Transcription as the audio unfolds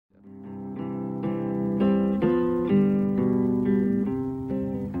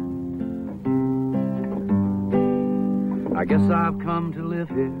I guess I've come to live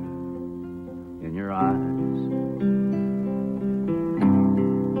here in your eyes.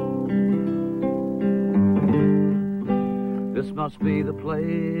 This must be the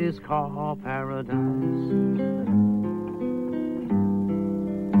place called paradise.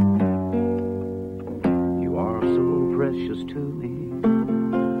 You are so precious to me.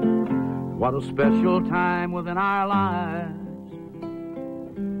 What a special time within our lives.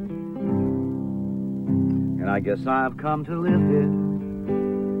 And I guess I've come to live here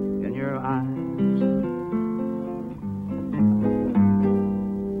in your eyes.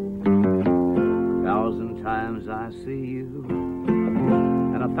 1,000 times I see you,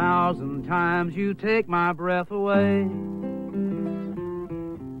 and 1,000 times you take my breath away.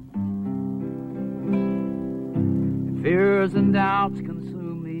 Fears and doubts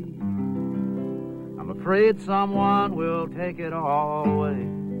consume me. I'm afraid someone will take it all away.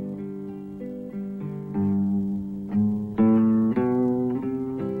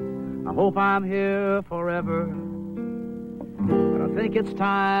 I hope I'm here forever, but I think it's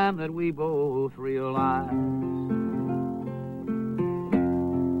time that we both realize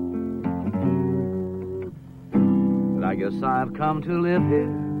that I guess I've come to live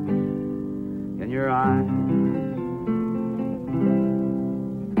here in your eyes.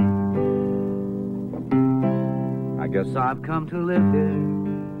 I guess I've come to live here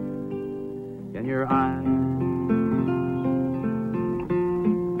in your eyes.